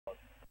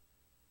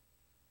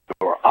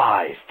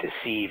eyes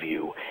deceive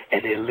you,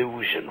 an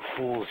illusion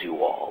fools you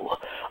all.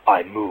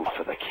 I move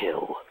for the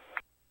kill.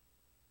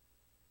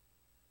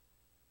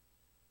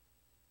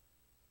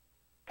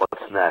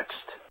 What's next?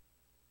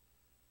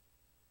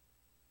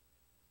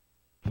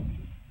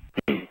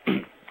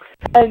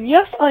 And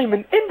yes, I'm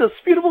an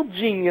indisputable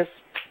genius.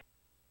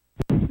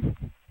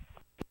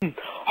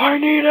 I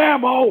need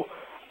ammo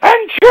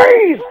and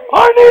cheese!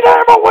 I need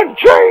ammo and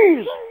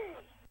cheese!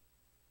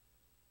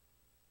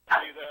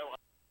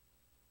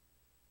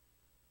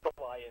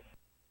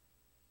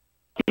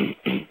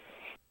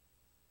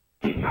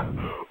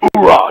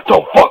 Hoorah!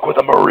 Don't fuck with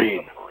a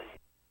Marine!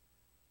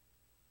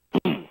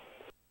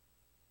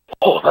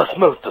 Oh, that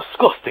smells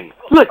disgusting!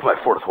 Like my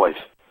fourth wife!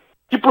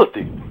 You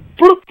pretty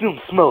and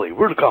smelly,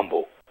 we're the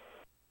combo.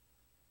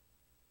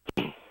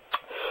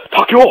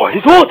 Takio,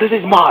 his what is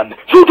his man!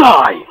 You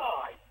die!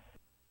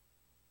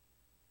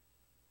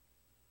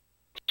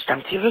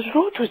 Stampede was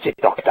road was it,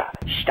 Doctor?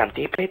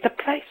 Stampede paid the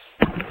price.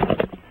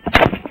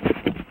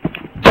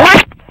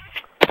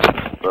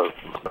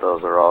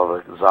 Those are all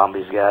the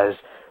zombies, guys.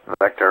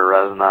 Vector,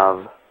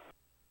 Reznov.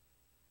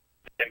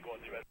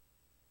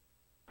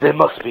 They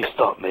must be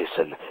stopped,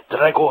 Mason.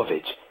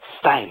 Dragovich,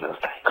 Steiner,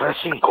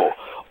 Krashenko,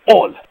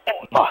 all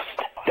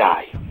must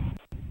die.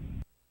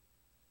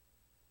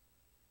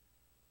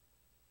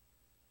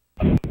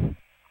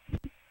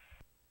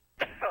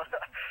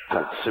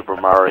 Super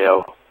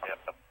Mario.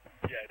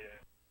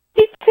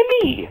 It's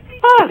me,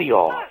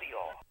 Mario.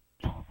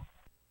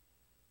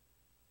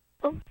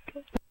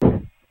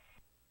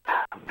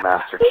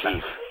 Master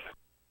Chief.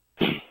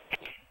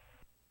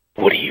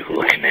 What are you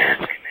looking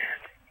at?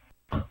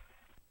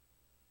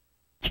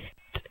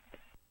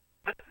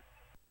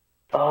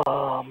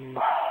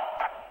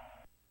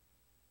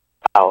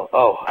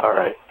 Oh,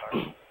 alright.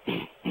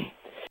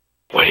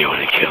 Why do you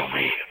want to kill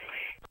me?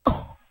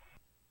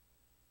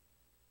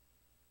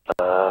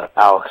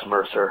 Alex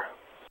Mercer.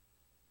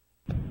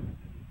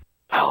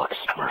 Alex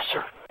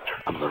Mercer.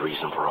 I'm the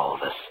reason for all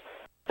of this.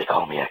 They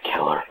call me a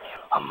killer,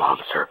 a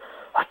monster,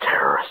 a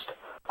terrorist.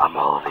 I'm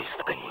all of these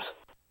things.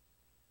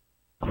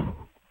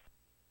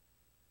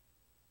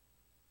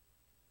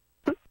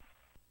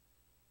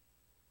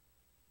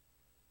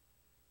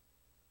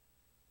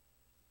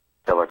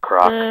 Killer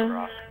Croc.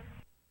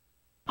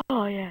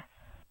 Oh, yeah.